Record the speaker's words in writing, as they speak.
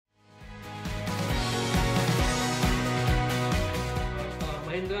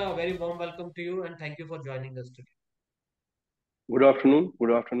Mahendra, a very warm welcome to you and thank you for joining us today. Good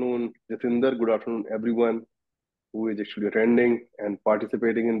afternoon, Jatinder. Good afternoon, everyone who is actually attending and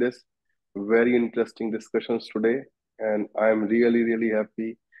participating in this. Very interesting discussions today, and I am really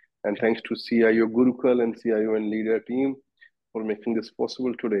happy. And thanks to CIO Gurukul and CIO and Leader team for making this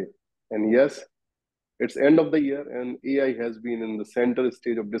possible today. And yes, it's end of the year, and AI has been in the center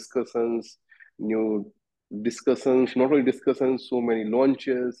stage of discussions, new discussions, not only discussions, so many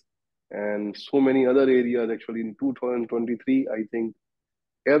launches, and so many other areas. Actually, in 2023, I think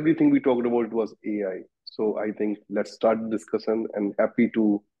everything we talked about was AI. So I think let's start the discussion, and happy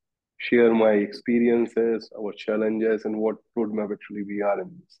to share my experiences, our challenges, and what roadmap actually we are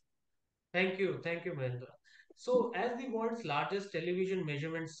in this. Thank you, Mahendra. So, as the world's largest television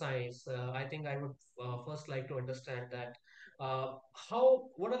measurement science, I think I would first like to understand that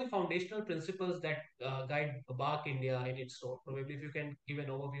what are the foundational principles that guide BARC India in its role? Probably if you can give an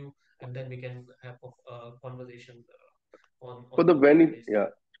overview, and then we can have a conversation For on the benefit, today's yeah,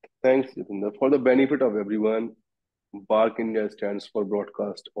 topic. thanks, Jatinder. For the benefit of everyone, BARC India stands for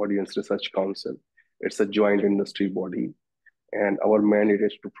Broadcast Audience Research Council. It's a joint industry body, and our mandate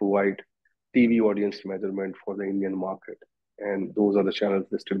is to provide TV audience measurement for the Indian market. And those are the channels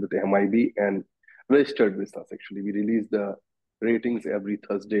listed with MIB and registered with us. Actually, we release the ratings every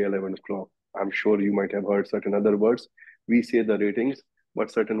Thursday, 11 o'clock. I'm sure you might have heard certain other words. We say the ratings, but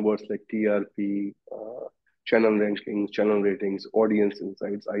certain words like TRP, channel rankings, channel ratings, audience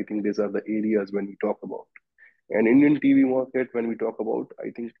insights, I think these are the areas when we talk about. And Indian TV market, when we talk about,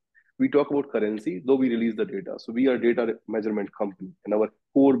 I think we talk about currency, though we release the data. So we are a data measurement company, and our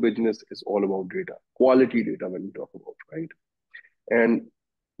core business is all about data, quality data when we talk about, right? And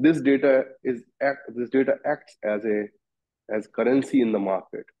this data acts as currency in the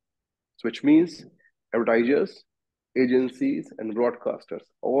market. So which means advertisers, agencies, and broadcasters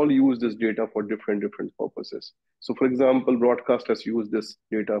all use this data for different purposes. So, for example, broadcasters use this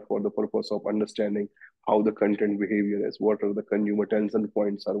data for the purpose of understanding how the content behavior is, what are the consumer tension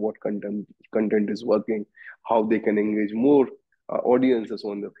points, or what content is working, how they can engage more audiences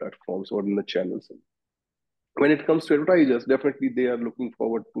on their platforms or in the channels. When it comes to advertisers, definitely they are looking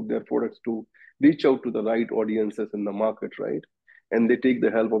forward to their products to reach out to the right audiences in the market, right? And they take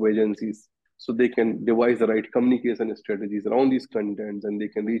the help of agencies so they can devise the right communication strategies around these contents, and they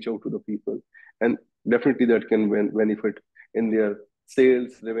can reach out to the people. And definitely that can benefit in their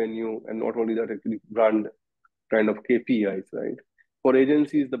sales, revenue, and not only that, actually brand kind of KPIs, right? For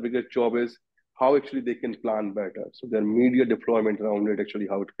agencies, the biggest job is how actually they can plan better. So their media deployment around it, actually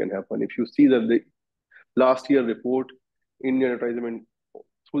how it can happen. If you see that the last year report, Indian advertisement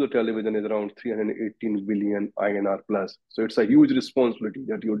through the television is around 318 billion INR plus. So it's a huge responsibility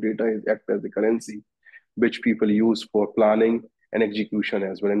that your data is act as the currency which people use for planning and execution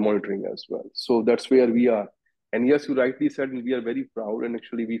as well and monitoring as well. So that's where we are. And yes, you rightly said, and we are very proud, and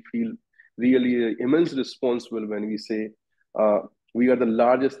actually we feel really immense responsible when we say uh, we are the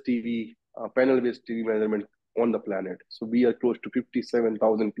largest TV panel-based TV measurement on the planet. So we are close to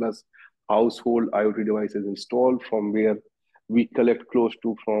 57,000 plus household IoT devices installed, from where we collect close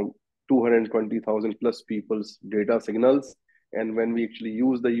to from 220,000 plus people's data signals. And when we actually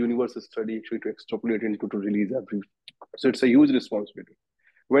use the universe study actually to extrapolate into to release every, so it's a huge responsibility.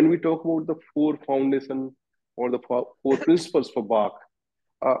 When we talk about the four foundation or the four principles for BARC,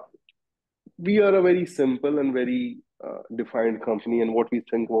 uh, we are a very simple and very defined company. And what we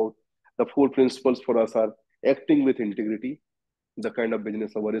think about the four principles for us are acting with integrity, the kind of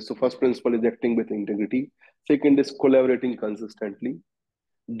business our is. So first principle is acting with integrity. Second is collaborating consistently,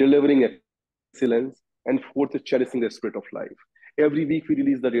 delivering excellence, and fourth is cherishing the spirit of life. Every week we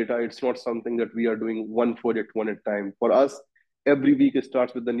release the data. It's not something that we are doing one project one at a time. For us, every week it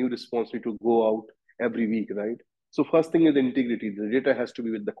starts with the new responsibility to go out every week, right? So first thing is integrity. The data has to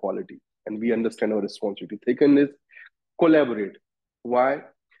be with the quality, and we understand our responsibility. Second is collaborate. Why?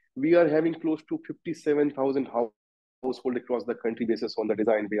 We are having close to 57,000 households across the country basis on the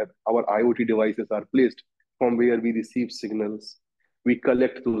design where our IoT devices are placed, from where we receive signals. We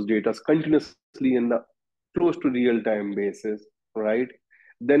collect those data continuously in the close to real time basis, right?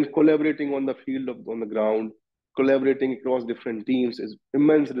 Then collaborating on the field on the ground, collaborating across different teams is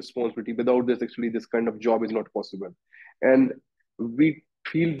immense responsibility. Without this, actually, this kind of job is not possible. And we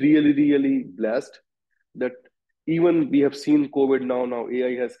feel really blessed that even we have seen COVID now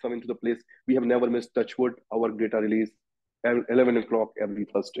AI has come into the place. We have never missed touchwood our data release at 11 o'clock every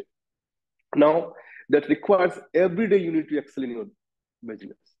Thursday. Now, that requires every day you need to excel in your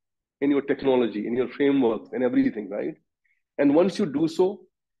business, in your technology, in your frameworks, and everything, right? And once you do so,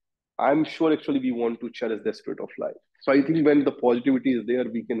 I'm sure actually we want to cherish the spirit of life. So I think when the positivity is there,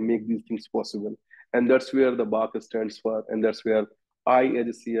 we can make these things possible. And that's where the BARC stands for. And that's where I, as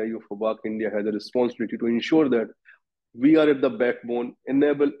a CIO for BARC India, has a responsibility to ensure that we are at the backbone,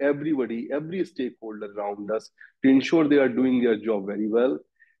 enable everybody, every stakeholder around us to ensure they are doing their job very well.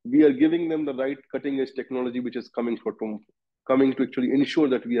 We are giving them the right cutting edge technology, which is coming to actually ensure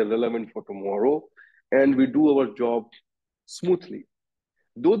that we are relevant for tomorrow and we do our job smoothly.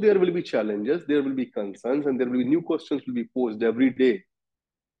 Though there will be challenges, there will be concerns, and there will be new questions will be posed every day.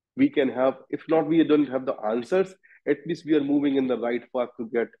 We can have, if not we don't have the answers, at least we are moving in the right path to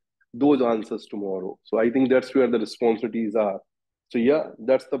get those answers tomorrow. So I think that's where the responsibilities are. So yeah,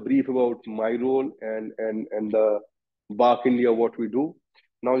 that's the brief about my role and the BARC India, what we do.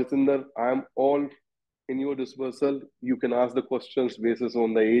 Now, Jatinder, I'm all in your dispersal. You can ask the questions basis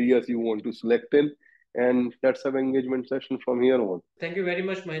on the areas you want to select in, and let's have an engagement session from here on. Thank you very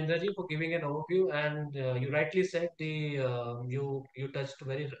much, Mahendra ji, for giving an overview. And you rightly said you touched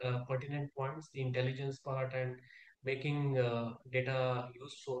very pertinent points, the intelligence part and making data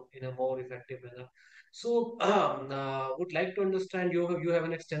useful in a more effective manner. So, would like to understand you have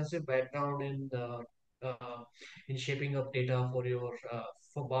an extensive background in shaping up data for your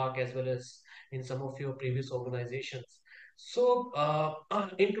for BARC as well as in some of your previous organizations. So,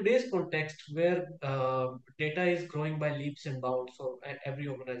 in today's context, where data is growing by leaps and bounds for every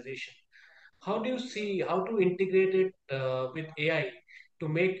organization, how do you see how to integrate it with AI to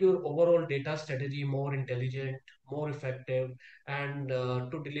make your overall data strategy more intelligent, more effective, and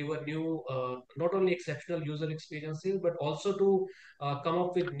to deliver new, not only exceptional user experiences, but also to come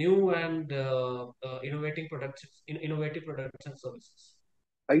up with new and innovative products and services?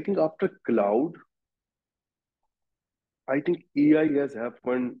 I think after cloud, I think AI has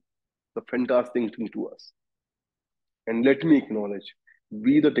happened the fantastic thing to us. And let me acknowledge,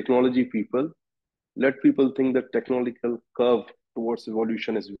 we the technology people, let people think that technological curve towards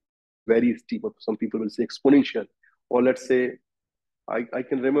evolution is very steep, or some people will say exponential. Or let's say, I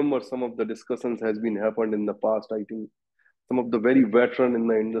can remember some of the discussions has been happened in the past. I think some of the very veteran in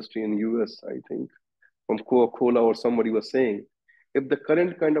the industry in US, I think, from Coca-Cola or somebody was saying, if the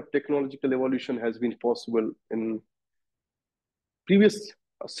current kind of technological evolution has been possible in previous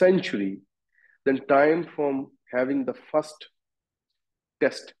century, then time from having the first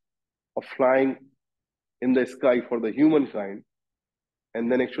test of flying in the sky for the humankind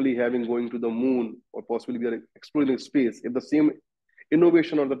and then actually having going to the moon or possibly we are exploring space, if the same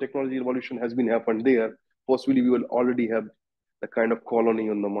innovation or the technology evolution has been happened there, possibly we will already have the kind of colony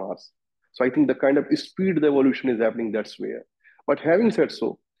on the Mars. So I think the kind of speed the evolution is happening, that's where. But having said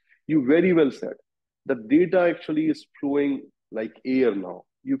so, you very well said, the data actually is flowing like air now.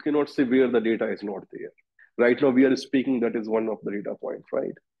 You cannot say where the data is not there. Right now we are speaking, that is one of the data points,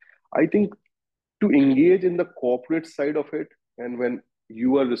 right? I think to engage in the corporate side of it, and when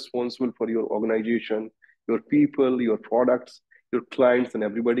you are responsible for your organization, your people, your products, your clients, and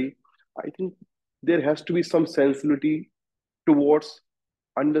everybody, I think there has to be some sensibility towards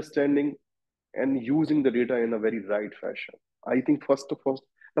understanding and using the data in a very right fashion. I think first of all,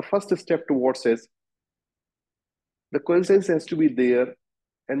 the first step towards is the consensus has to be there,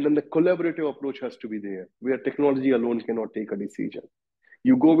 and then the collaborative approach has to be there, where technology alone cannot take a decision.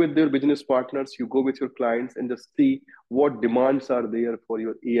 You go with their business partners, you go with your clients, and just see what demands are there for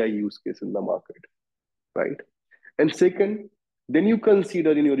your AI use case in the market, right? And second, then you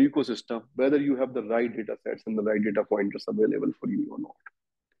consider in your ecosystem whether you have the right data sets and the right data pointers available for you or not.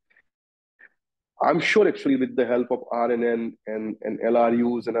 I'm sure actually with the help of RNN and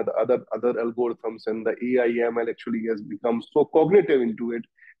LRUs and other algorithms and the AI ML actually has become so cognitive into it,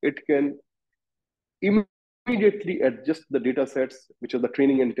 it can immediately adjust the data sets, which are the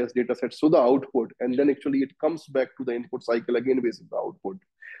training and test data sets, so the output, and then actually it comes back to the input cycle again based on the output.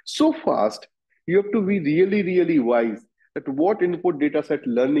 So fast, you have to be really, really wise that what input data set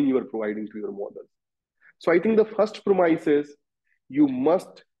learning you are providing to your model. So I think the first premise is you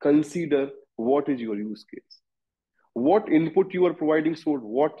must consider what is your use case, what input you are providing, so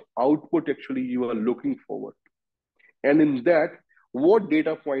what output actually you are looking forward to. And in that, what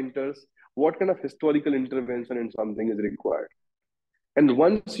data pointers, what kind of historical intervention and something is required. And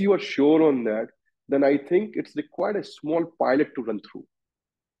once you are sure on that, then I think it's required a small pilot to run through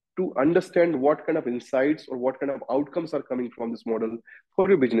to understand what kind of insights or what kind of outcomes are coming from this model for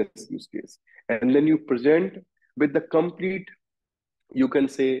your business use case. And then you present with the complete, you can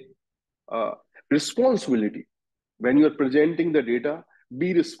say, uh, responsibility. When you are presenting the data,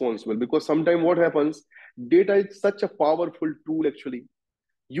 be responsible, because sometimes what happens, data is such a powerful tool actually.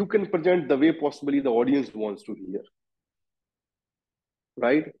 You can present the way possibly the audience wants to hear,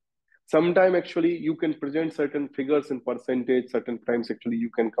 right? Sometimes actually you can present certain figures in percentage, certain times actually you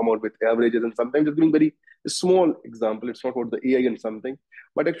can come out with averages, and sometimes it's being very small example. It's not about the AI and something,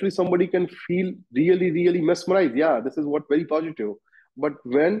 but actually somebody can feel really, really mesmerized. Yeah, this is what very positive. But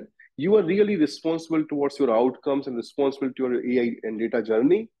when you are really responsible towards your outcomes and responsible to your AI and data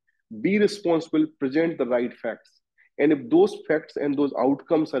journey, be responsible, present the right facts. And if those facts and those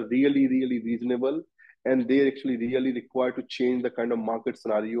outcomes are really, really reasonable, and they actually really require to change the kind of market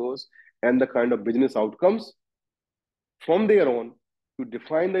scenarios and the kind of business outcomes, from there on, you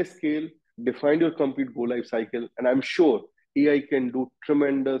define the scale, define your complete go life cycle, and I'm sure AI can do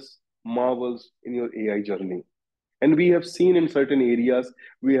tremendous marvels in your AI journey. And we have seen in certain areas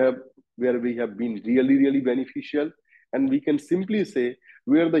we have where we have been really, really beneficial, and we can simply say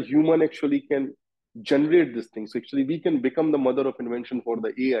where the human actually can generate this thing. So actually we can become the mother of invention for the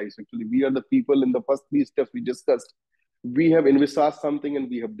AI. So actually we are the people in the first three steps we discussed. We have envisaged something and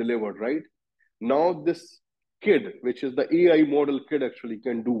we have delivered, right? Now this kid, which is the AI model kid, actually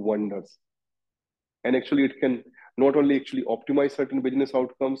can do wonders. And actually it can not only actually optimize certain business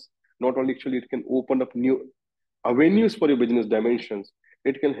outcomes, not only actually it can open up new avenues for your business dimensions,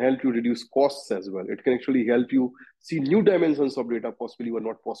 it can help you reduce costs as well. It can actually help you see new dimensions of data possibly were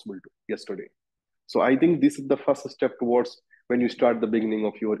not possible to yesterday. So I think this is the first step towards when you start the beginning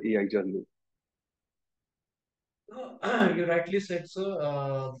of your AI journey. You rightly said,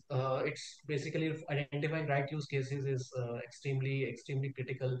 sir. It's basically identifying right use cases is extremely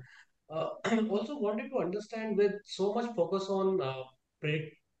critical. Also wanted to understand with so much focus on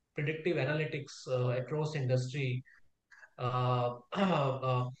predictive analytics across industry,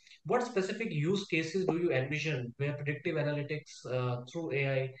 what specific use cases do you envision where predictive analytics through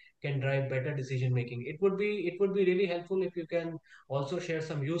AI can drive better decision making? It would be really helpful if you can also share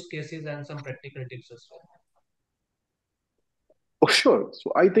some use cases and some practical tips as well. Oh, sure.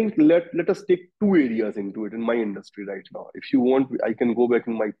 So I think let us take two areas into it in my industry right now. If you want, I can go back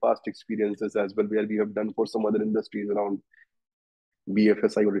in my past experiences as well, where we have done for some other industries around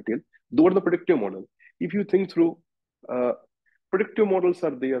BFSI or retail. Those are the predictive model. If you think through, uh, predictive models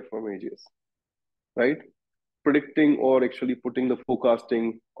are there from ages, right? Predicting or actually putting the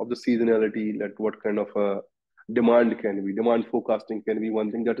forecasting of the seasonality, that what kind of demand can be. Demand forecasting can be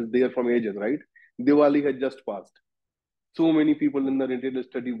one thing that is there from ages, right? Diwali had just passed. So many people in the retail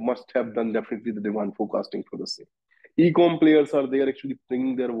study must have done definitely the demand forecasting for the same. E-com players are there actually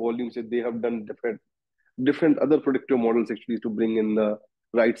bringing their volumes. They have done different other predictive models actually to bring in the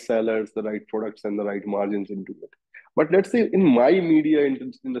right sellers, the right products, and the right margins into it. But let's say in my media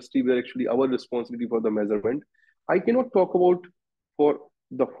industry, where actually our responsibility for the measurement, I cannot talk about for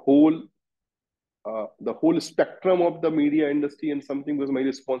the whole spectrum of the media industry and something, because my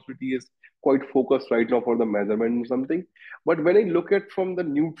responsibility is quite focused right now for the measurement and something. But when I look at from the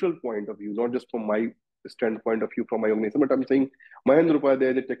neutral point of view, not just from my standpoint of view from my organization, but I'm saying Mahendra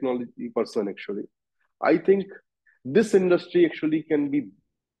Upadhyay, the technology person actually, I think this industry actually can be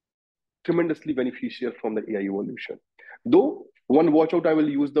tremendously beneficial from the AI evolution. Though one watch out, I will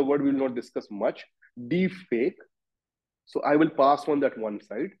use the word we will not discuss much, deep fake. So I will pass on that one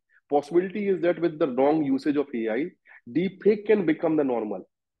side. Possibility is that with the wrong usage of AI, deep fake can become the normal.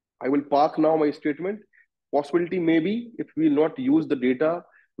 I will park now my statement. Possibility maybe if we will not use the data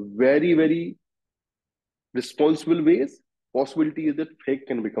very, very responsible ways, possibility is that fake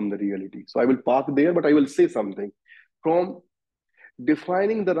can become the reality. So I will park there, but I will say something. From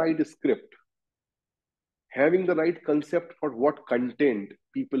defining the right script, having the right concept for what content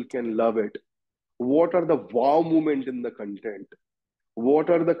people can love it, what are the wow moment in the content, what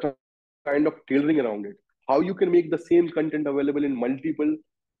are the kind of tailoring around it, how you can make the same content available in multiple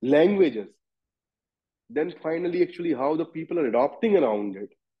languages, then finally actually how the people are adopting around it.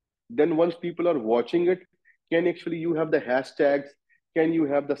 Then once people are watching it, can actually you have the hashtags, can you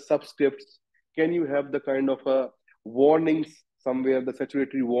have the subscripts, can you have the kind of warnings somewhere, the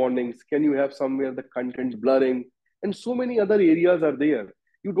saturatory warnings, can you have somewhere the content blurring, and so many other areas are there.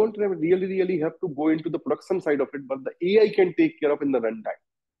 You don't really have to go into the production side of it, but the AI can take care of in the runtime.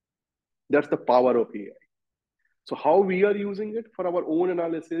 That's the power of AI. So how we are using it for our own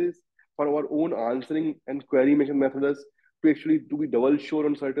analysis, for our own answering and query making methods, to actually to be double sure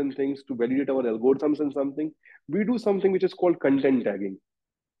on certain things, to validate our algorithms and something, we do something which is called content tagging.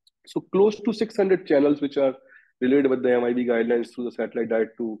 So close to 600 channels which are related with the MIB guidelines through the satellite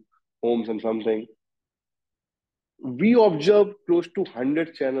direct to homes and something. We observe close to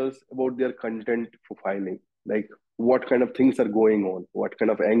 100 channels about their content profiling, like what kind of things are going on, what kind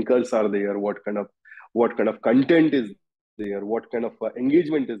of anchors are there, what kind of content is there, what kind of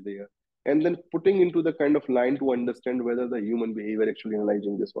engagement is there, and then putting into the kind of line to understand whether the human behavior actually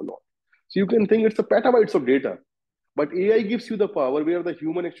analyzing this or not. So you can think it's a petabytes of data. But AI gives you the power where the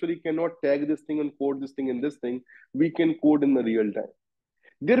human actually cannot tag this thing and code this thing in this thing. We can code in the real time.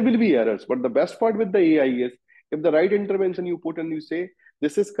 There will be errors, but the best part with the AI is if the right intervention you put and you say,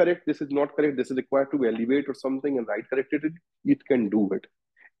 this is correct, this is not correct, this is required to elevate or something and right corrected it can do it.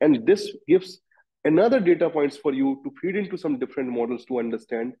 And this gives another data points for you to feed into some different models to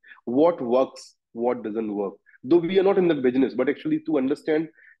understand what works, what doesn't work. Though we are not in the business, but actually to understand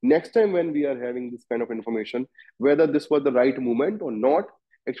next time when we are having this kind of information, whether this was the right movement or not,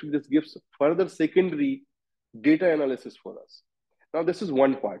 actually this gives further secondary data analysis for us. Now, this is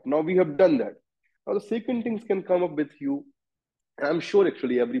one part. Now we have done that. Now the second things can come up with you. I'm sure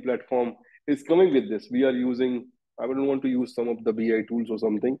actually every platform is coming with this. We are using, I don't want to use some of the BI tools or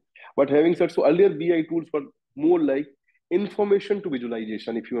something, but having said so, earlier BI tools were more like information to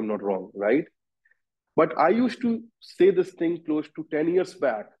visualization, if you am not wrong, right? But I used to say this thing close to 10 years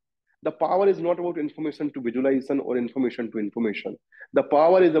back. The power is not about information to visualization or information to information. The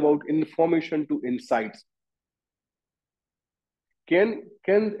power is about information to insights. Can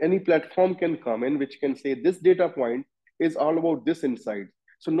any platform can come in which can say this data point is all about this insight.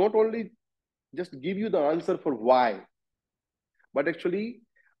 So not only just give you the answer for why, but actually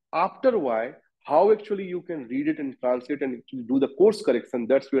after why, how actually you can read it and translate and actually do the course correction.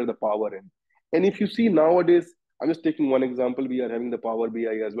 That's where the power in. And if you see nowadays, I'm just taking one example. We are having the Power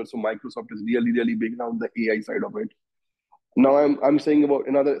BI as well. So Microsoft is really big now on the AI side of it. Now I'm saying about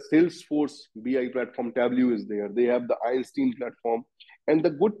another Salesforce BI platform. Tableau is there. They have the Einstein platform, and the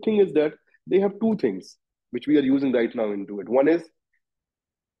good thing is that they have two things which we are using right now into it. One is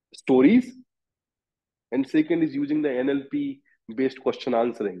stories, and second is using the NLP based question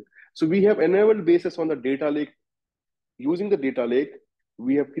answering. So we have enabled basis on the data lake. Using the data lake,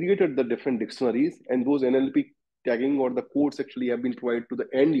 we have created the different dictionaries, and those NLP tagging or the codes actually have been provided to the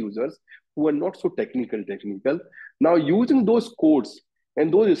end users who are not so technical. Now, using those codes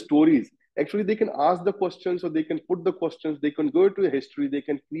and those stories, actually they can ask the questions or they can put the questions, they can go to the history, they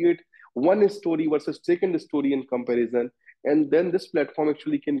can create one story versus second story in comparison. And then this platform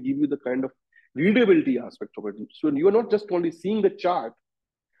actually can give you the kind of readability aspect of it. So you are not just only seeing the chart,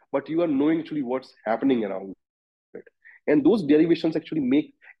 but you are knowing actually what's happening around it. And those derivations actually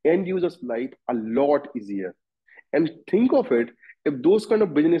make end users' life a lot easier. And think of it, if those kind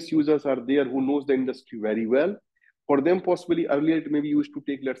of business users are there who knows the industry very well, for them possibly earlier it maybe used to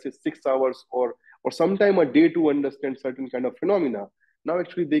take, let's say, 6 hours or sometime a day to understand certain kind of phenomena. Now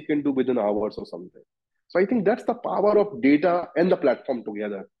actually they can do within hours or something. So I think that's the power of data and the platform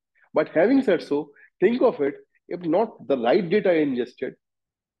together. But having said so, think of it, if not the right data ingested,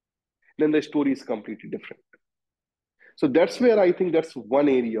 then the story is completely different. So that's where I think that's one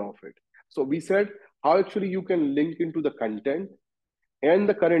area of it. So we said how actually you can link into the content and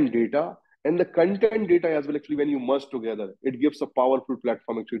the current data and the content data as well. Actually, when you merge together, it gives a powerful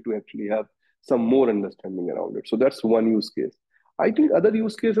platform actually to actually have some more understanding around it. So that's one use case. I think other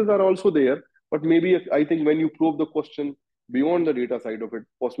use cases are also there, but maybe I think when you probe the question beyond the data side of it,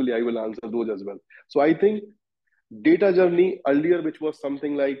 possibly I will answer those as well. So I think data journey earlier, which was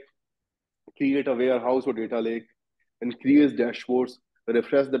something like create a warehouse or data lake and create dashboards,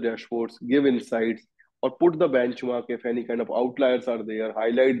 refresh the dashboards, give insights, or put the benchmark if any kind of outliers are there,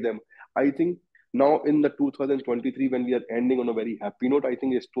 highlight them. I think now in the 2023, when we are ending on a very happy note, I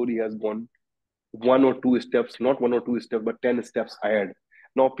think a story has gone one or two steps, not one or two steps, but 10 steps ahead.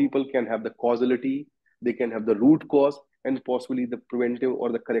 Now people can have the causality, they can have the root cause, and possibly the preventive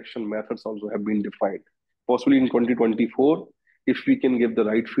or the correction methods also have been defined. Possibly in 2024, if we can give the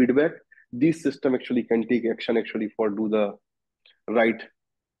right feedback, this system actually can take action actually for do the right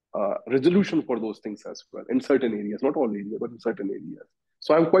resolution for those things as well in certain areas, not all areas, but in certain areas.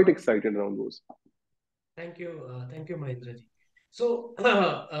 So I'm quite excited around those. Thank you, Mahendra ji. So,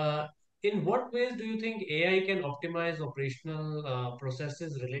 in what ways do you think AI can optimize operational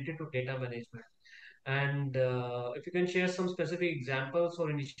processes related to data management? And if you can share some specific examples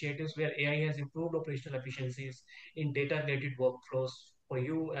or initiatives where AI has improved operational efficiencies in data-related workflows for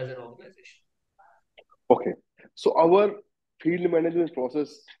you as an organization. Okay. So our field management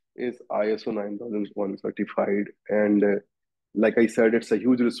process is ISO 9001 certified. And like I said, it's a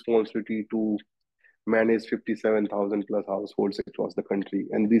huge responsibility to manage 57,000 plus households across the country.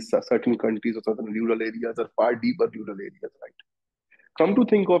 And these certain countries or certain rural areas are far deeper rural areas, right? Come to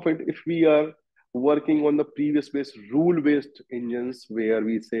think of it, if we are working on the previous based rule based engines where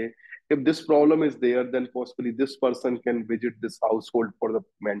we say, if this problem is there, then possibly this person can visit this household for the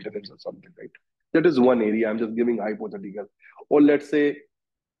maintenance or something, right? That is one area. I'm just giving hypothetical. Or let's say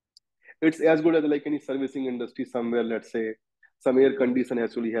it's as good as like any servicing industry somewhere, let's say some air condition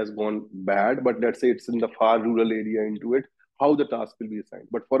actually has gone bad, but let's say it's in the far rural area into it, how the task will be assigned.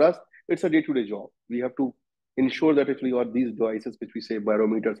 But for us, it's a day-to-day job. We have to ensure that actually all these devices, which we say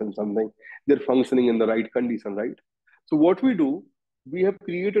barometers and something, they're functioning in the right condition, right? So what we do, we have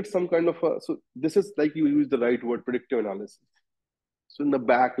created some kind of a, so this is like you use the right word, predictive analysis. So in the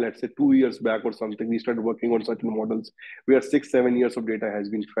back, let's say 2 years back or something, we started working on certain models where 6, 7 years of data has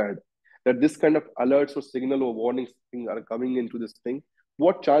been fed. That this kind of alerts or signal or warnings thing are coming into this thing.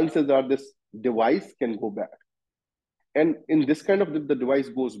 What chances are this device can go bad? And in this kind of the device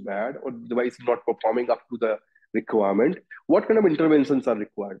goes bad or the device is not performing up to the requirement, what kind of interventions are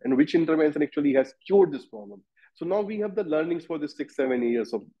required and which intervention actually has cured this problem? So now we have the learnings for this 6, 7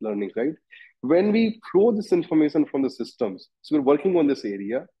 years of learning, right? When we flow this information from the systems, so we're working on this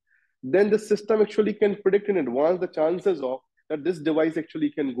area, then the system actually can predict in advance the chances of that this device actually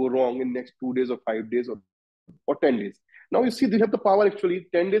can go wrong in next 2 days or 5 days or 10 days. Now you see they have the power actually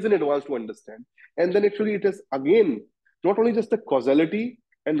 10 days in advance to understand. And then actually it is again, not only just the causality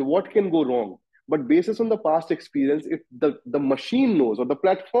and what can go wrong, but basis on the past experience, if the machine knows or the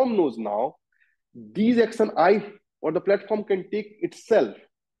platform knows now, these action I or the platform can take itself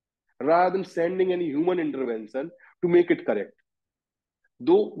rather than sending any human intervention to make it correct.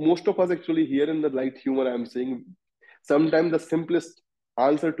 Though most of us actually here in the light humor, I'm saying sometimes the simplest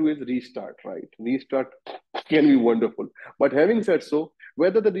answer to is restart, right? Restart can be wonderful. But having said so,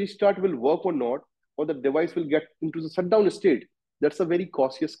 whether the restart will work or not, or the device will get into the shutdown state, that's a very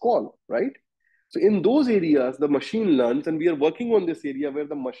cautious call, right? So in those areas, the machine learns, and we are working on this area where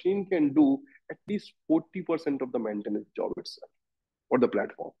the machine can do at least 40% of the maintenance job itself or the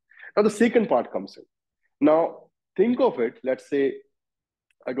platform. Now the second part comes in. Now think of it, let's say,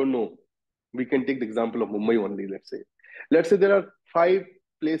 I don't know, we can take the example of Mumbai only, let's say. Let's say there are 5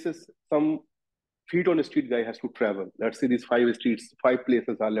 places some feet on the street guy has to travel. Let's say these 5 streets, 5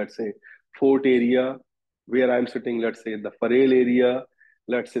 places are, let's say, Fort area, where I'm sitting, let's say the Farel area.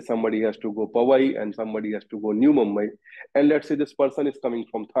 Let's say somebody has to go Powai and somebody has to go New Mumbai. And let's say this person is coming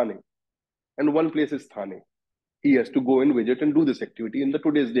from Thane. And one place is Thane. He has to go and visit and do this activity in the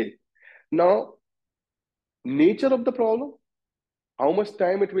today's day. Now, nature of the problem, how much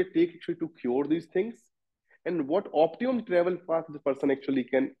time it will take actually to cure these things, and what optimum travel path the person actually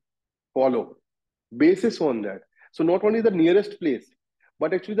can follow basis on that. So not only the nearest place,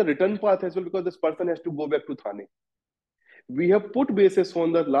 but actually the return path as well, because this person has to go back to Thane. We have put basis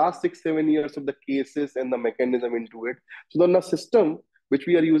on the last 6, 7 years of the cases and the mechanism into it. So on the system, which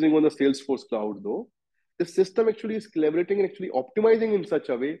we are using on the Salesforce cloud though, the system actually is collaborating and actually optimizing in such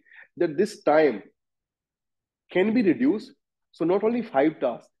a way that this time can be reduced. So not only 5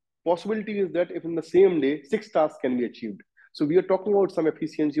 tasks, possibility is that if in the same day, 6 tasks can be achieved. So we are talking about some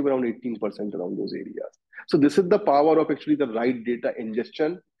efficiency of around 18% around those areas. So this is the power of actually the right data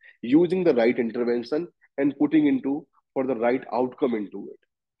ingestion, using the right intervention and putting into for the right outcome into it.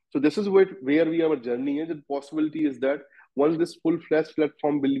 So this is where we our journey is. The possibility is that once this full-fledged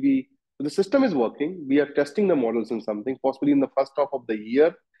platform will be, the system is working, we are testing the models in something, possibly in the first half of the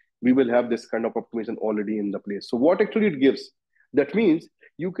year, we will have this kind of optimization already in the place. So what actually it gives? That means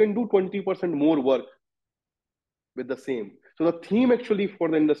you can do 20% more work with the same. So the theme actually for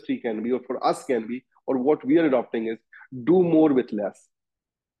the industry can be, or for us can be, or what we are adopting is do more with less.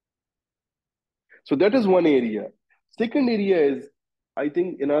 So that is one area. Second area is, I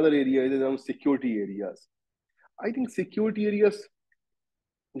think another area is around security areas. I think security areas,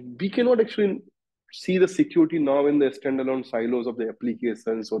 we cannot actually see the security now in the standalone silos of the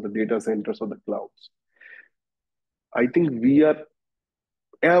applications or the data centers or the clouds. I think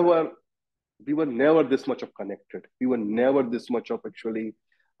ever, we were never this much of connected. We were never this much of actually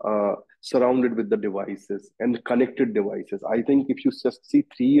surrounded with the devices and connected devices. I think if you just see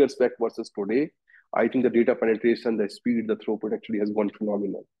 3 years back versus today, I think the data penetration, the speed, the throughput actually has gone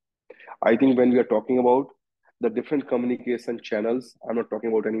phenomenal. I think when we are talking about the different communication channels, I'm not talking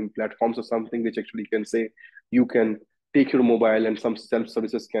about any platforms or something which actually can say you can take your mobile and some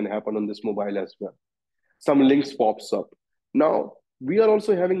self-services can happen on this mobile as well. Some links pops up. Now, we are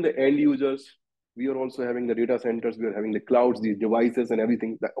also having the end users, we are also having the data centers, we are having the clouds, these devices and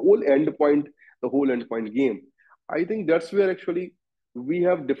everything, the whole endpoint game. I think that's where actually we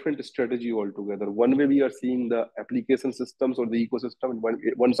have different strategy altogether. One way we are seeing the application systems or the ecosystem, and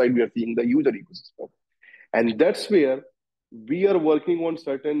one side we are seeing the user ecosystem. And that's where we are working on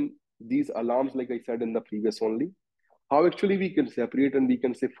certain these alarms, like I said in the previous only, how actually we can separate and we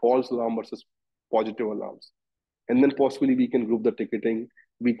can say false alarm versus positive alarms. And then possibly we can group the ticketing,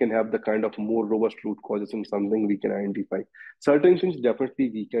 we can have the kind of more robust root causes and something we can identify. Certain things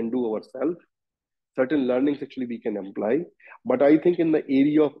definitely we can do ourselves. certain learnings actually we can apply. But I think in the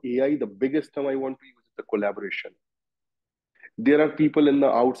area of AI, the biggest term I want to use is the collaboration. There are people in the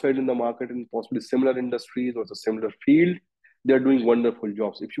outside in the market in possibly similar industries or the similar field. They are doing wonderful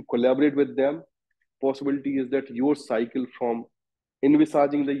jobs. If you collaborate with them, possibility is that your cycle from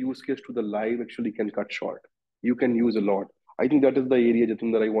envisaging the use case to the live actually can cut short. You can use a lot. I think that is the area,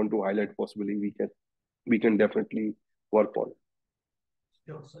 Jatin, that I want to highlight. Possibly we can definitely work on.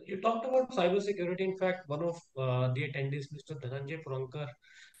 Sure. So you talked about cybersecurity. In fact, one of the attendees, Mr. Dhananjay Purankar,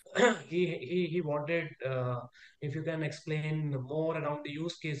 he wanted if you can explain more around the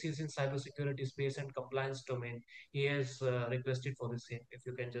use cases in cybersecurity space and compliance domain. He has requested for the same. If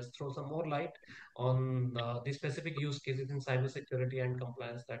you can just throw some more light on the specific use cases in cybersecurity and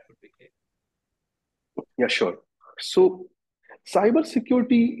compliance, that would be great. Yeah, sure. So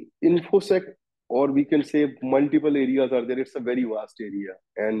cybersecurity, infosec, or we can say multiple areas are there. It's a very vast area,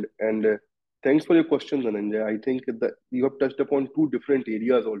 and thanks for your question, Dhananjay. I think that you have touched upon two different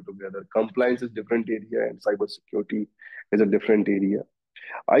areas altogether. Compliance is different area, and cybersecurity is a different area.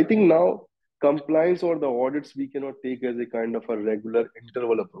 I think now compliance or the audits we cannot take as a kind of a regular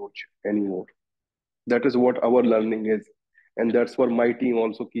interval approach anymore. That is what our learning is, and that's what my team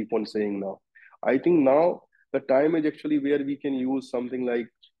also keep on saying now. I think now the time is actually where we can use something like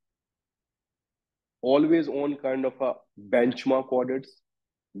always on kind of a benchmark audits,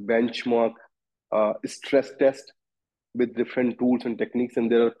 benchmark stress test with different tools and techniques,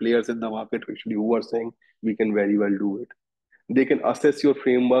 and there are players in the market actually who are saying we can very well do it. They can assess your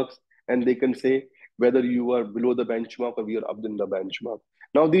frameworks, and they can say whether you are below the benchmark or you are up in the benchmark.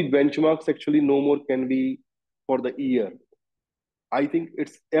 Now these benchmarks actually no more can be for the year. I think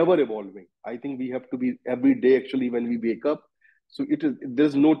it's ever evolving. I think we have to be every day actually when we wake up. So it is,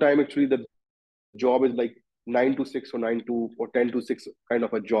 there's no time actually. The job is like 9 to 6 or 9 to or 10 to 6 kind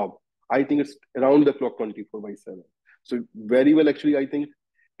of a job. I think it's around the clock 24/7. So very well actually, I think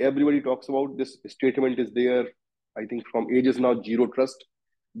everybody talks about this statement is there. I think from ages now, zero trust.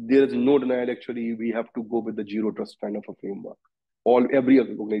 There is no denial actually. We have to go with the zero trust kind of a framework. All every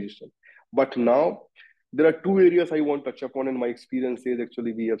organization. But now there are two areas I want to touch upon in my experience is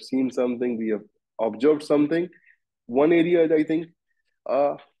actually we have seen something, we have observed something. One area is I think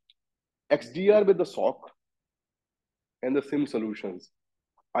uh, XDR with the SOC and the SIM solutions.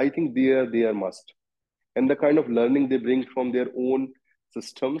 I think they are must. And the kind of learning they bring from their own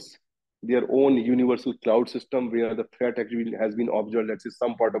systems, their own universal cloud system where the threat actually has been observed, let's say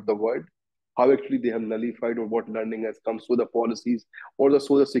some part of the world, how actually they have nullified or what learning has come so the policies or the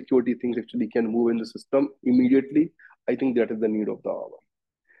so the security things actually can move in the system immediately. I think that is the need of the hour.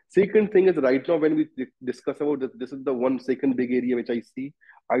 Second thing is right now when we discuss about this, this is the one second big area which I see.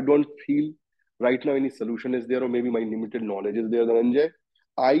 I don't feel right now any solution is there, or maybe my limited knowledge is there, Dhananjay.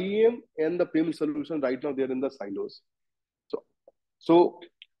 IAM and the PIM solution right now they're in the silos. So so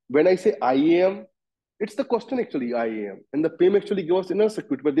when I say IAM, it's the question actually IAM and the PIM actually give us inner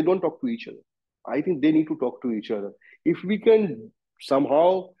security, but they don't talk to each other. I think they need to talk to each other. If we can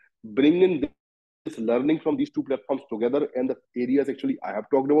somehow bring in this learning from these two platforms together and the areas actually I have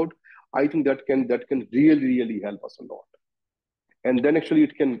talked about, I think that can really help us a lot. And then actually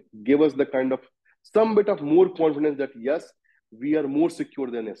it can give us the kind of some bit of more confidence that yes, we are more secure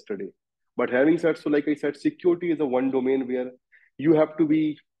than yesterday. But having said so, like I said, security is a one domain where you have to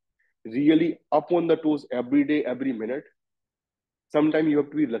be really up on the toes every day, every minute. Sometimes you have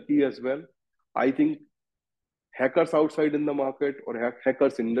to be lucky as well. I think hackers outside in the market or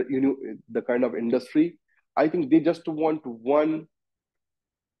hackers in the the kind of industry, I think they just want one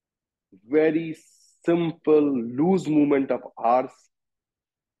very simple loose movement of ours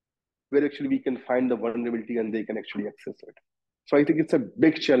where actually we can find the vulnerability and they can actually access it. So I think it's a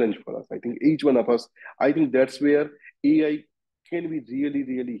big challenge for us. I think each one of us, I think that's where AI can be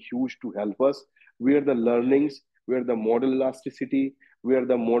really huge to help us, where the learnings, where the model elasticity, where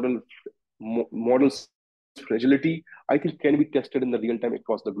the model's fragility, I think can be tested in the real time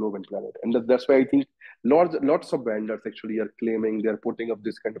across the globe and planet. And that's why I think lots of vendors actually are claiming they're putting up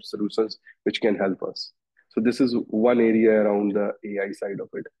this kind of solutions which can help us. So this is one area around the AI side of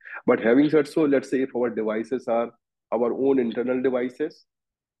it. But having said so, let's say if our devices are our own internal devices,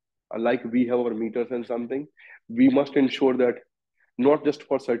 like we have our meters and something, we must ensure that not just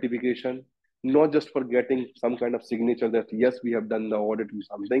for certification, not just for getting some kind of signature that yes, we have done the audit or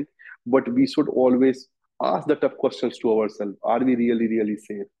something, but we should always ask the tough questions to ourselves. Are we really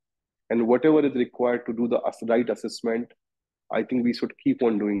safe? And whatever is required to do the right assessment, I think we should keep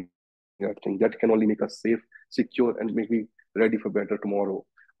on doing that thing. That can only make us safe, secure, and make me ready for better tomorrow.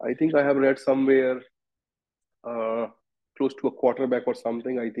 I think I have read somewhere. close to a quarterback or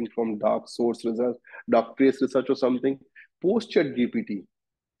something, I think from dark source research, dark trace research or something. Post chat GPT,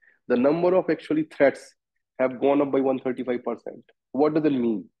 the number of actually threats have gone up by 135%. What does it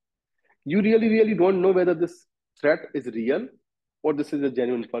mean? You really don't know whether this threat is real or this is a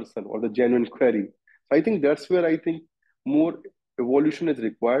genuine person or the genuine query. So I think that's where I think more evolution is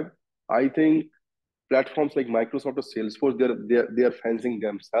required. I think platforms like Microsoft or Salesforce, they're fencing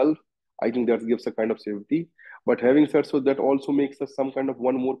themselves. I think that gives a kind of safety. But having said so, that also makes us some kind of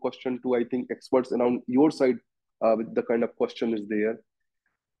one more question to, I think, experts around your side, with the kind of question is there.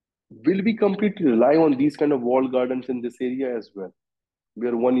 Will we completely rely on these kind of walled gardens in this area as well?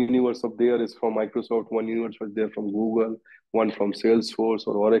 Where one universe of there is from Microsoft, one universe was there from Google, one from Salesforce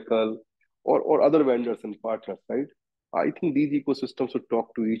or Oracle, or other vendors and partners, right? I think these ecosystems should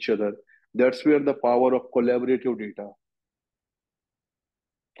talk to each other. That's where the power of collaborative data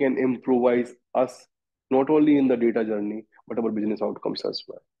can improvise us not only in the data journey, but our business outcomes as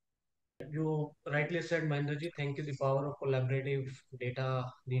well. You rightly said, Mahendraji. Thank you. The power of collaborative data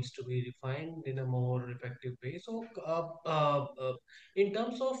needs to be refined in a more effective way. So, in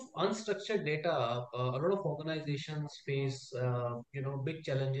terms of unstructured data, a lot of organizations face, big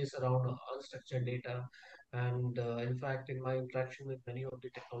challenges around unstructured data. And in fact, in my interaction with many of the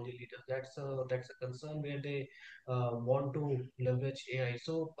technology leaders, that's a concern where they want to leverage AI.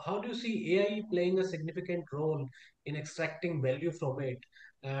 So, how do you see AI playing a significant role in extracting value from it?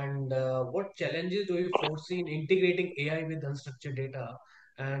 And what challenges do you foresee in integrating AI with unstructured data?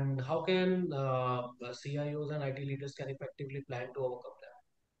 And how can CIOs and IT leaders can effectively plan to overcome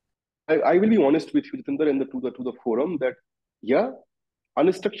that? I will be honest with you, Jitinder, in the forum that yeah,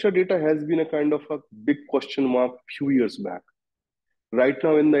 unstructured data has been a kind of a big question mark few years back. Right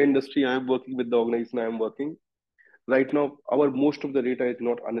now in the industry I am working with, the organization I am working, right now our most of the data is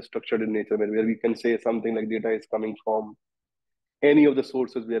not unstructured in nature, where we can say something like data is coming from any of the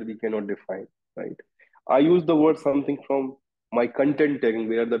sources where we cannot define, right? I use the word something from my content tagging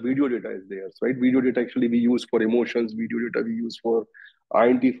where the video data is there, right? Video data actually we use for emotions, video data we use for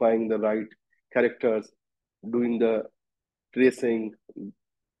identifying the right characters, doing the tracing,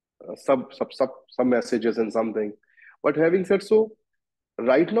 some messages and something. But having said so,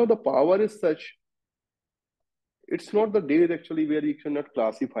 right now the power is such, it's not the days actually where you cannot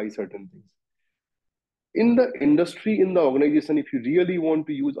classify certain things in the industry, in the organization. If you really want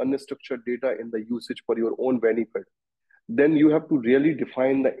to use unstructured data in the usage for your own benefit, then you have to really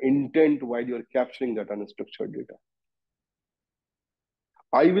define the intent while you're capturing that unstructured data.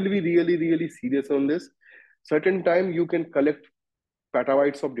 I will be really serious on this. Certain time you can collect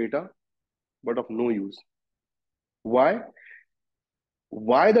petabytes of data but of no use. Why?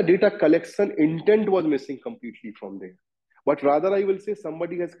 The data collection intent was missing completely from there. But rather, I will say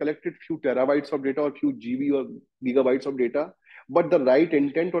somebody has collected few terabytes of data or few GB or gigabytes of data, but the right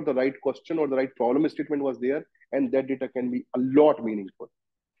intent or the right question or the right problem statement was there, and that data can be a lot meaningful.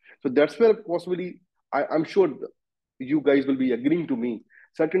 So that's where possibly I'm sure you guys will be agreeing to me.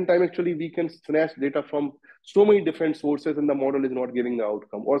 Certain time actually we can snatch data from so many different sources and the model is not giving the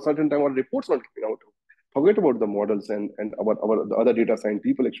outcome, or certain time our reports not giving outcome. Forget about the models, and our the other data science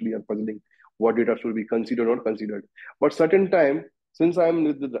people actually are puzzling what data should be considered or not considered. But certain time, since I'm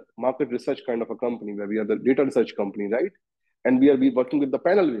with the market research kind of a company where we are the data research company, right? And we working with the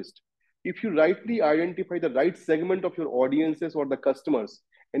panelist. If you rightly identify the right segment of your audiences or the customers,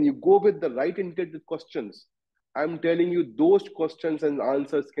 and you go with the right intended questions, I'm telling you, those questions and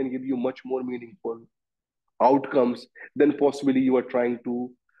answers can give you much more meaningful outcomes than possibly you are trying to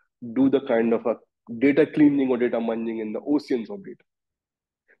do the kind of a data cleaning or data munging in the oceans of data.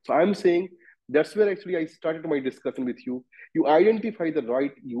 So I'm saying that's where actually I started my discussion with you. You identify the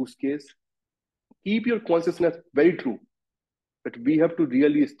right use case, keep your consciousness very true, but we have to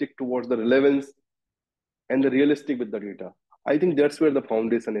really stick towards the relevance and the realistic with the data. I think that's where the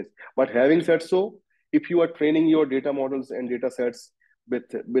foundation is. But having said so, if you are training your data models and data sets with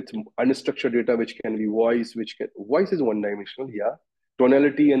unstructured data, which can be voice is one dimensional, yeah.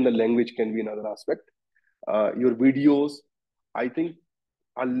 Tonality and the language can be another aspect. Your videos, I think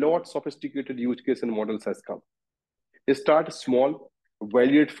a lot sophisticated use case and models has come. Start small,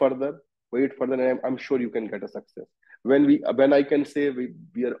 validate further, wait further, and I'm sure you can get a success. When I can say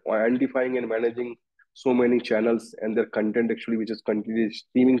we are identifying and managing so many channels and their content actually which is continuously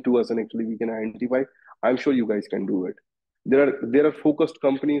streaming to us and actually we can identify, I'm sure you guys can do it. There are focused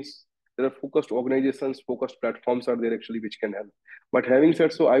companies, there are focused organizations, focused platforms are there actually which can help. But having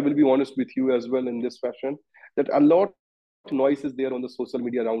said so, I will be honest with you as well in this fashion that a lot of noise is there on the social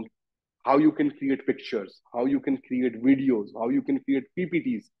media around how you can create pictures, how you can create videos, how you can create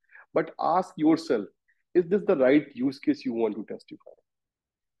PPTs. But ask yourself, Is this the right use case you want to testify?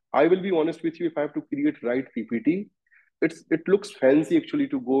 I will be honest with you, if I have to create right PPT, it looks fancy actually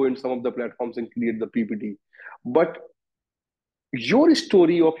to go in some of the platforms and create the PPT. But your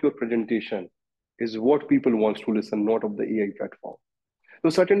story of your presentation is what people wants to listen, not of the AI platform. So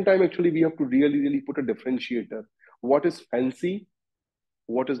certain time actually we have to really put a differentiator. What is fancy?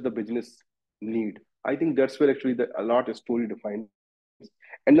 What is the business need? I think that's where actually the a lot of story defines.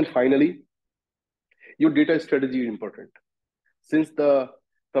 And then finally, your data strategy is important. Since the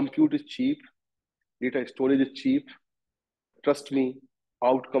compute is cheap, data storage is cheap, trust me,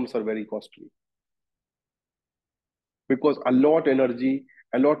 outcomes are very costly because a lot energy,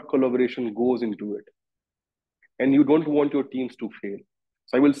 a lot collaboration goes into it, and you don't want your teams to fail.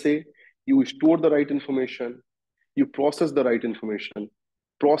 So I will say you store the right information, you process the right information,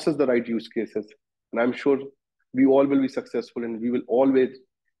 process the right use cases, and I'm sure we all will be successful and we will always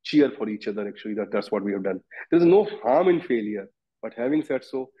cheer for each other. Actually, that's what we have done. There's no harm in failure, but having said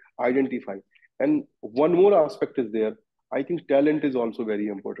so, identify. And one more aspect is there. I think talent is also very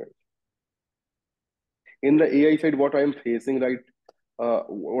important. In the AI side, what I'm facing right,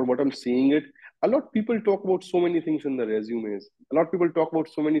 or what I'm seeing it, a lot of people talk about so many things in the resumes. A lot of people talk about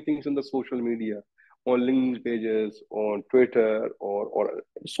so many things in the social media, on LinkedIn pages, on Twitter, or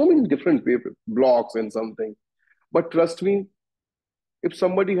so many different blogs and something. But trust me, if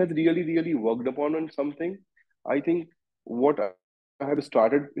somebody has really worked upon on something, I think what I have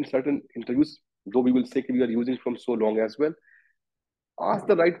started in certain interviews, though we will say we are using from so long as well, ask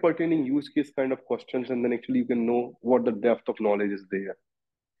the right pertaining use case kind of questions, and then actually you can know what the depth of knowledge is there.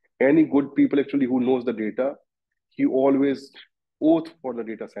 Any good people actually who knows the data, he always oath for the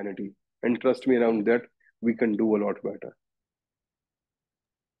data sanity, and trust me, around that we can do a lot better.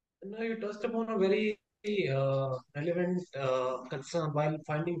 No, you touched upon a very relevant concern. While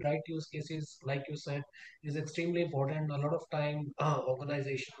finding right use cases, like you said, is extremely important. A lot of time,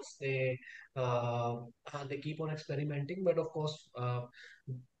 organizations they keep on experimenting, but of course,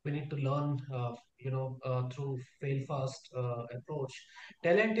 we need to learn, through fail fast approach.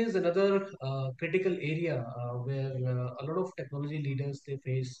 Talent is another critical area where a lot of technology leaders they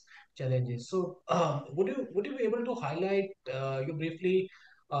face challenges. So, would you be able to highlight? You briefly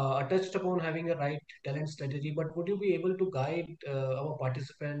touched upon having a right talent strategy, but would you be able to guide our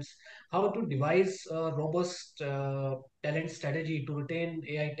participants how to devise a robust talent strategy to retain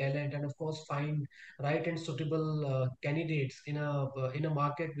AI talent and, of course, find right and suitable candidates in a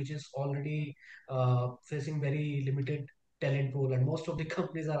market which is already facing very limited talent pool, and most of the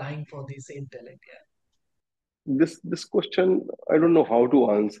companies are eyeing for the same talent. Yeah. This question, I don't know how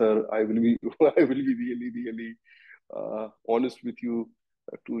to answer. I will be I will be really honest with you,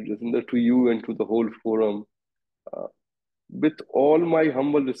 to Jacinda, to you, and to the whole forum. Uh, with all my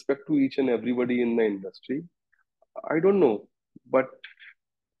humble respect to each and everybody in the industry, I don't know, but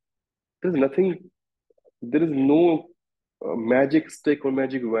there's nothing, there is no magic stick or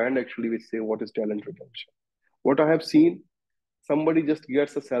magic wand actually which say what is talent retention. What I have seen, somebody just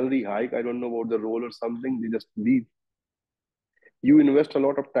gets a salary hike. I don't know about the role or something. They just leave. You invest a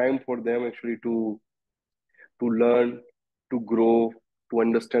lot of time for them actually to learn, to grow, to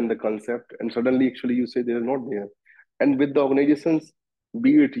understand the concept, and suddenly actually you say they're not there. And with the organizations,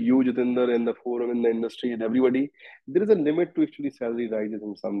 be it you, Jatinder, in the forum, in the industry, and everybody, there is a limit to actually salary rises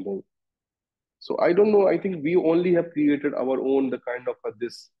in something. So I don't know. I think we only have created our own the kind of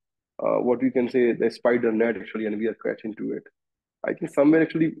this what we can say the spider net actually, and we are catching to it. I think somewhere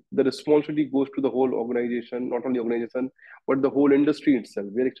actually the responsibility goes to the whole organization, not only organization, but the whole industry itself,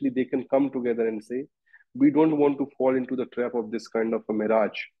 where actually they can come together and say, we don't want to fall into the trap of this kind of a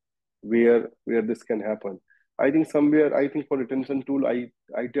mirage where this can happen. I think somewhere, I think for retention tool, I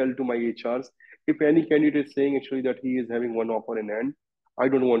tell to my HRs, if any candidate is saying actually that he is having one offer in hand, I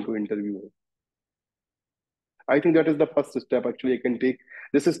don't want to interview him. I think that is the first step actually I can take.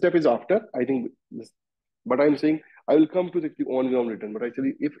 This step is after, I think this, but I'm saying I will come to the on-ground return. But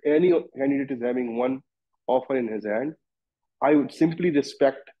actually, if any candidate is having one offer in his hand, I would simply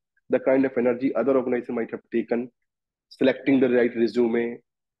respect the kind of energy other organization might have taken, selecting the right resume,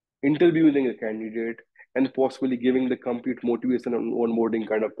 interviewing a candidate, and possibly giving the complete motivation and onboarding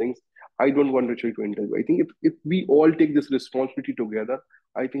kind of things. I don't want to interview. I think if we all take this responsibility together,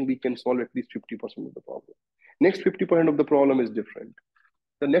 I think we can solve at least 50% of the problem. Next 50% of the problem is different.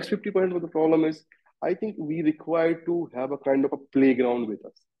 The next 50% of the problem is, I think we require to have a kind of a playground with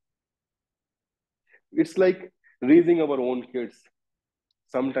us. It's like raising our own kids.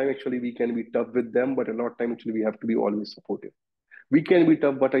 Sometimes actually we can be tough with them, but a lot of time actually we have to be always supportive. We can be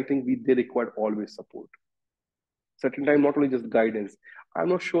tough, but I think they require always support. certain time, not only just guidance. I'm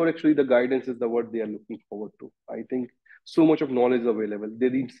not sure actually the guidance is the word they are looking forward to. I think so much of knowledge is available. They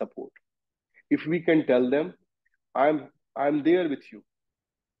need support. If we can tell them, I'm I'm there with you.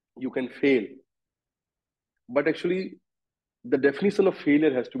 You can fail, but actually the definition of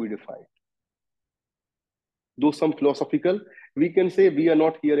failure has to be defined. Though some philosophical, we can say we are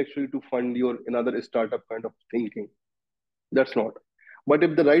not here actually to fund your another startup kind of thinking. That's not. But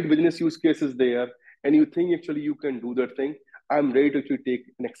if the right business use case is there and you think actually you can do that thing, I'm ready to actually take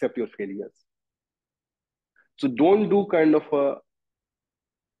and accept your failures. So don't do kind of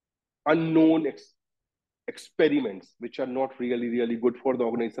unknown experiments which are not really good for the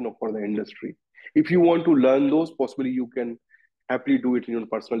organization or for the industry. If you want to learn those, possibly you can happily do it in your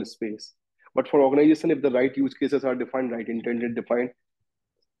personal space. But for organization, if the right use cases are defined, right intended defined,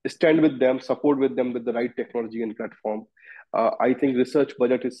 stand with them, support with them with the right technology and platform. I think research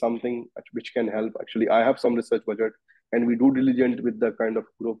budget is something which can help. Actually, I have some research budget, and we do diligent with the kind of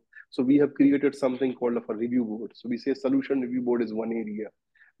group. So we have created something called a review board. So we say solution review board is one area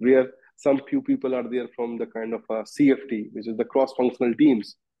where some few people are there from the kind of CFT, which is the cross-functional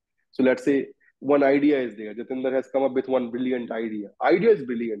teams. So let's say one idea is there. Jatinder has come up with one brilliant idea. Idea is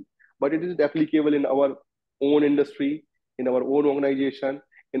brilliant, but it is applicable in our own industry, in our own organization,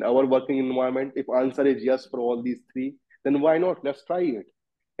 in our working environment. If answer is yes for all these three, then why not? Let's try it.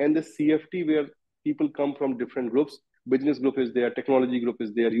 And the CFT where people come from different groups, business group is there, technology group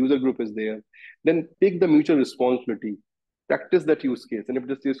is there, user group is there, then take the mutual responsibility, practice that use case. And if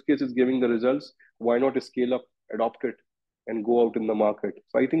this use case is giving the results, why not scale up, adopt it, and go out in the market?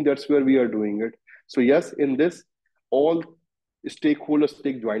 So I think that's where we are doing it. So yes, in this, all stakeholders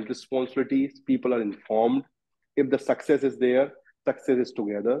take joint responsibilities. People are informed. If the success is there, success is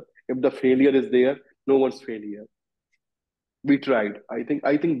together. If the failure is there, no one's failure. We tried. I think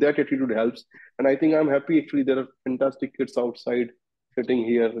that attitude helps. And I think I'm happy actually there are fantastic kids outside sitting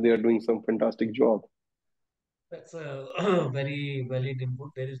here. They are doing some fantastic job. That's a very valid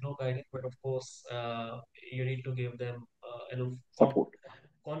input. There is no guidance, but of course, you need to give them enough Support.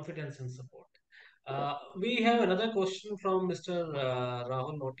 confidence and support. We have another question from Mr.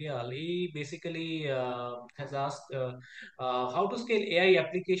 Rahul Notial. He basically has asked how to scale AI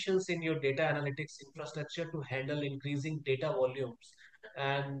applications in your data analytics infrastructure to handle increasing data volumes.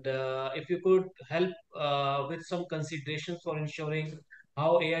 And if you could help with some considerations for ensuring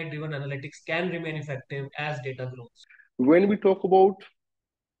how AI-driven analytics can remain effective as data grows. When we talk about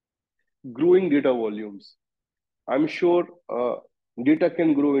growing data volumes, I'm sure data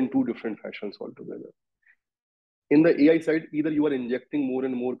can grow in two different fashions altogether. In the AI side, either you are injecting more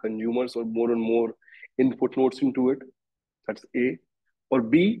and more consumers or more and more input nodes into it. That's A. Or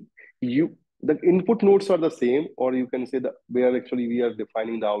B, you the input nodes are the same, or you can say that where actually we are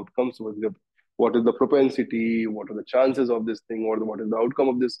defining the outcomes. What is the propensity, what are the chances of this thing, or what is the outcome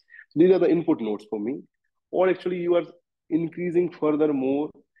of this. So these are the input nodes for me. Or actually you are increasing furthermore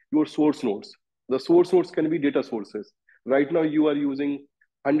your source nodes. The source nodes can be data sources. Right now you are using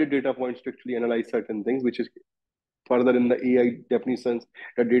 100 data points to actually analyze certain things, which is further in the AI definitions,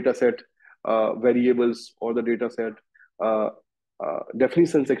 the data set variables or the data set uh,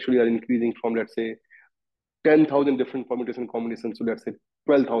 definitions actually are increasing from, let's say, 10,000 different permutation combinations to, let's say,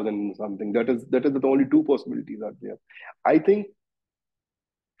 12,000 something. That is the only two possibilities are there. I think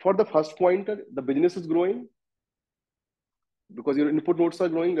for the first pointer, the business is growing because your input nodes are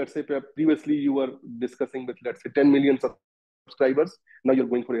growing. Let's say previously you were discussing with, let's say, 10 million subscribers. Now you're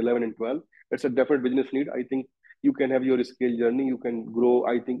going for 11 and 12. It's a definite business need. I think you can have your scale journey. You can grow,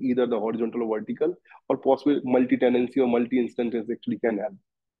 I think, either the horizontal or vertical, or possibly multi-tenancy or multi-instances actually can help.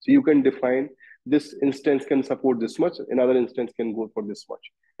 So you can define this instance can support this much, another instance can go for this much.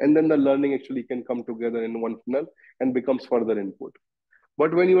 And then the learning actually can come together in one funnel and becomes further input.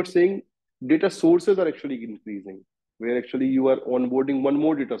 But when you are saying data sources are actually increasing, where actually you are onboarding one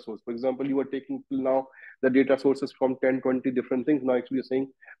more data source. For example, you are taking till now the data sources from 10, 20 different things. Now actually you're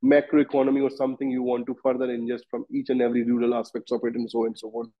saying macroeconomy or something you want to further ingest from each and every rural aspects of it and so on and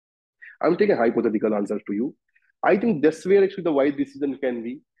so forth. I'm taking hypothetical answers to you. I think that's where actually the wise decision can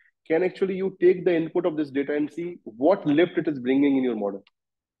be. Can actually you take the input of this data and see what lift it is bringing in your model?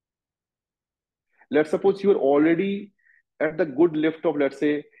 Let's suppose you're already at the good lift of, let's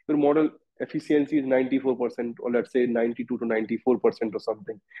say, your model efficiency is 94%, or let's say 92 to 94% or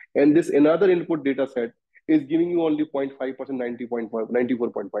something. And this another input data set is giving you only 0.5%, 90.5,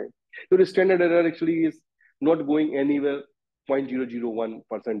 94.5. Your standard error actually is not going anywhere,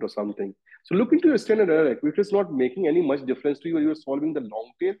 0.001% or something. So look into your standard error. If it's not making any much difference to you, or you're solving the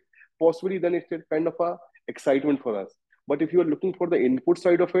long tail, possibly then it's a kind of a excitement for us. But if you are looking for the input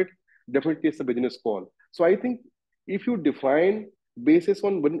side of it, definitely it's a business call. So I think If you define basis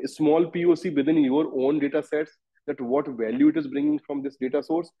on one small POC within your own data sets, that what value it is bringing from this data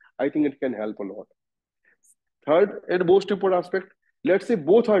source, I think it can help a lot. Third, and most important aspect, let's say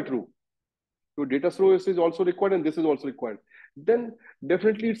both are true. Your data source is also required and this is also required. Then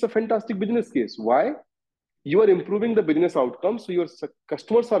definitely it's a fantastic business case. Why? You are improving the business outcomes, so your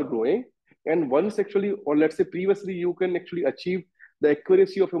customers are growing. And once actually, or let's say previously, you can actually achieve the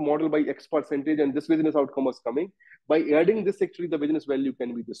accuracy of a model by X percentage, and this business outcome was coming. By adding this, actually, the business value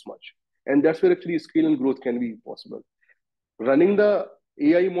can be this much. And that's where actually scale and growth can be possible. Running the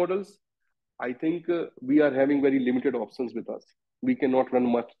AI models, I think we are having very limited options with us. We cannot run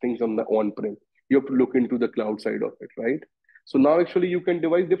much things on the on-prem. You have to look into the cloud side of it, right? So now actually you can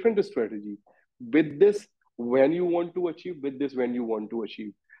devise different strategy. With this, when you want to achieve, with this, when you want to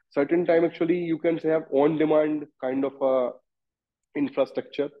achieve. Certain time actually you can have on-demand kind of a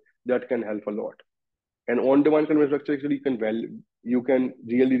infrastructure that can help a lot. And on-demand infrastructure actually you can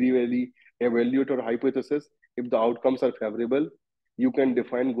really evaluate your hypothesis. If the outcomes are favorable, you can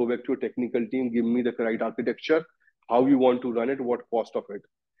define, go back to a technical team, give me the right architecture, how you want to run it, what cost of it.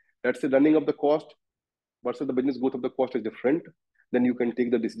 Let's say running up the cost versus the business growth of the cost is different, then you can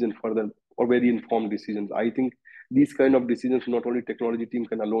take the decision further, or very informed decisions. I think these kind of decisions not only technology team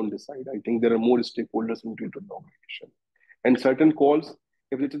can alone decide. I think there are more stakeholders into the organization. And certain calls,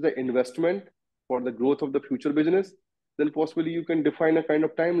 if it is the investment for the growth of the future business, then possibly you can define a kind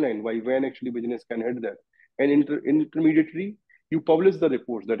of timeline by when actually business can head there. And intermediately, you publish the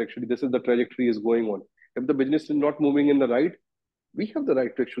reports that actually this is the trajectory is going on. If the business is not moving in the right, we have the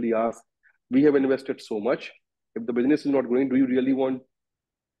right to actually ask, we have invested so much. If the business is not growing, do you really want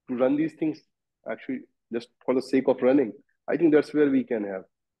to run these things actually just for the sake of running? I think that's where we can have.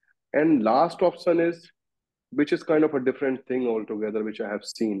 And last option is, which is kind of a different thing altogether, which I have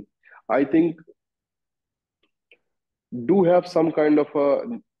seen. I think do have some kind of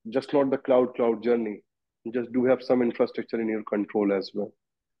a, just not the cloud journey, just do have some infrastructure in your control as well.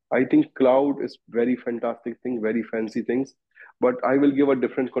 I think cloud is very fantastic thing, very fancy things, but I will give a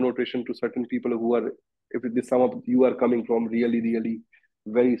different connotation to certain people who are, if it is some of you are coming from really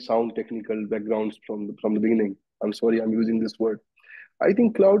very sound technical backgrounds from the beginning. I'm sorry, I'm using this word. I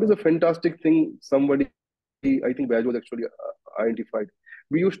think cloud is a fantastic thing. Somebody, I think Baj was actually identified.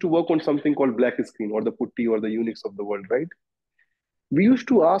 We used to work on something called black screen or the putty or the Unix of the world, right? We used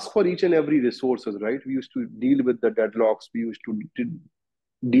to ask for each and every resources, right? We used to deal with the deadlocks. We used to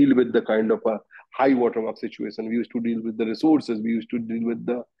deal with the kind of a high watermark situation. We used to deal with the resources. We used to deal with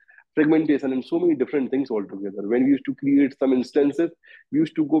the fragmentation and so many different things altogether. When we used to create some instances, we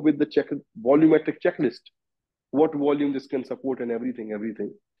used to go with the volumetric checklist, what volume this can support and everything.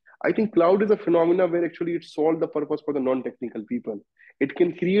 I think cloud is a phenomena where actually it solved the purpose for the non-technical people. It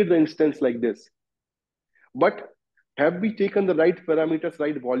can create the instance like this. But have we taken the right parameters,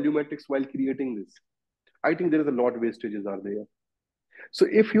 right volumetrics while creating this? I think there is a lot of wastages are there. So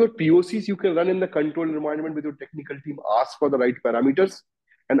if your POCs you can run in the controlled environment with your technical team, ask for the right parameters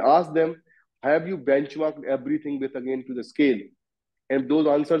and ask them, have you benchmarked everything with again to the scale? And those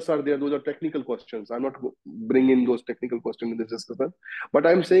answers are there, those are technical questions. I'm not bringing those technical questions in this discussion, but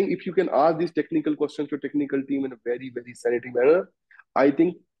I'm saying if you can ask these technical questions to technical team in a very sanitary manner, I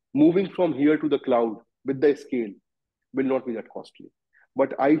think moving from here to the cloud with the scale will not be that costly.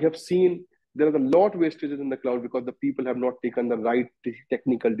 But I have seen there are a lot of wastages in the cloud because the people have not taken the right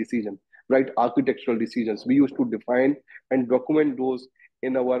technical decision, right architectural decisions. We used to define and document those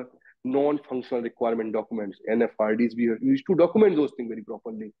in our non-functional requirement documents, NFRDs. We used to document those things very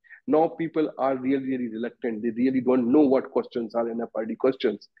properly. Now people are really reluctant. They really don't know what questions are NFRD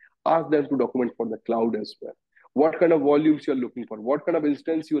questions. Ask them to document for the cloud as well. What kind of volumes you're looking for? What kind of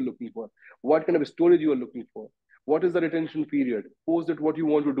instance you're looking for? What kind of storage you are looking for? What is the retention period? Post it, what you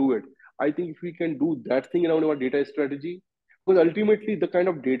want to do it. I think if we can do that thing around our data strategy, because ultimately the kind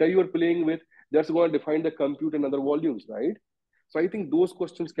of data you are playing with, that's going to define the compute and other volumes, right? So I think those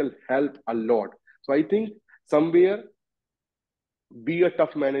questions can help a lot. So I think somewhere be a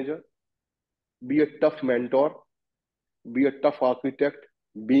tough manager, be a tough mentor, be a tough architect,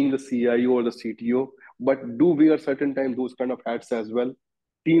 being the CIO or the CTO, but do wear certain time those kind of hats as well.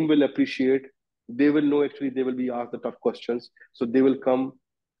 Team will appreciate. They will know actually they will be asked the tough questions. So they will come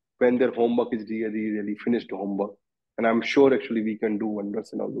when their homework is really finished homework. And I'm sure actually we can do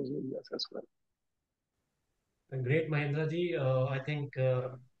wonders in all those areas as well. Great, Mahendra ji. I think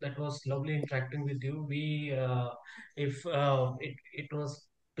that was lovely interacting with you. If it was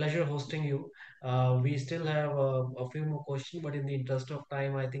pleasure hosting you. We still have a few more questions, but in the interest of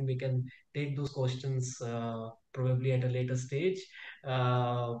time, I think we can take those questions probably at a later stage.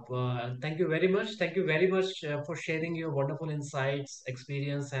 Thank you very much. Thank you very much for sharing your wonderful insights,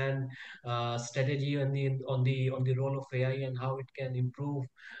 experience, and strategy on the role of AI and how it can improve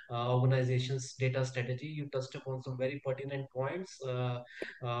organizations' data strategy. You touched upon some very pertinent points.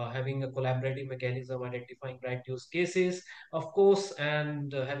 Having a collaborative mechanism, identifying right use cases, of course,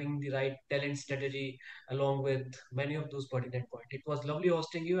 and having the right talent strategy along with many of those pertinent points. It was lovely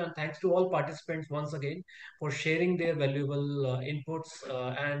hosting you, and thanks to all participants once again for sharing their valuable inputs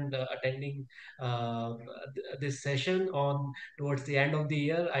and attending this session on towards the end of the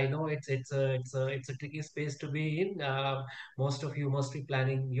year. I know it's a tricky space to be in. Most of you must be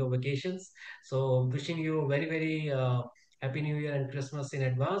planning your vacations, so wishing you a very happy New Year and Christmas in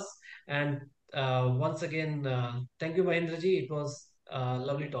advance. And once again, thank you, Mahendraji. It was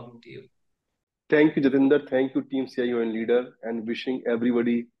lovely talking to you. Thank you, Jatinder. Thank you, Team CIO and Leader, and wishing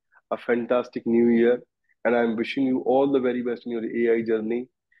everybody a fantastic new year. And I'm wishing you all the very best in your AI journey.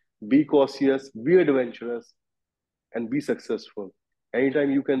 Be cautious, be adventurous, and be successful.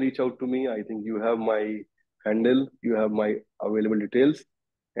 Anytime you can reach out to me, I think you have my handle, you have my available details,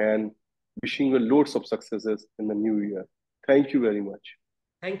 and wishing you loads of successes in the new year. Thank you very much.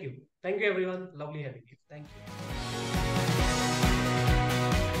 Thank you. Thank you, everyone. Lovely having you. Thank you.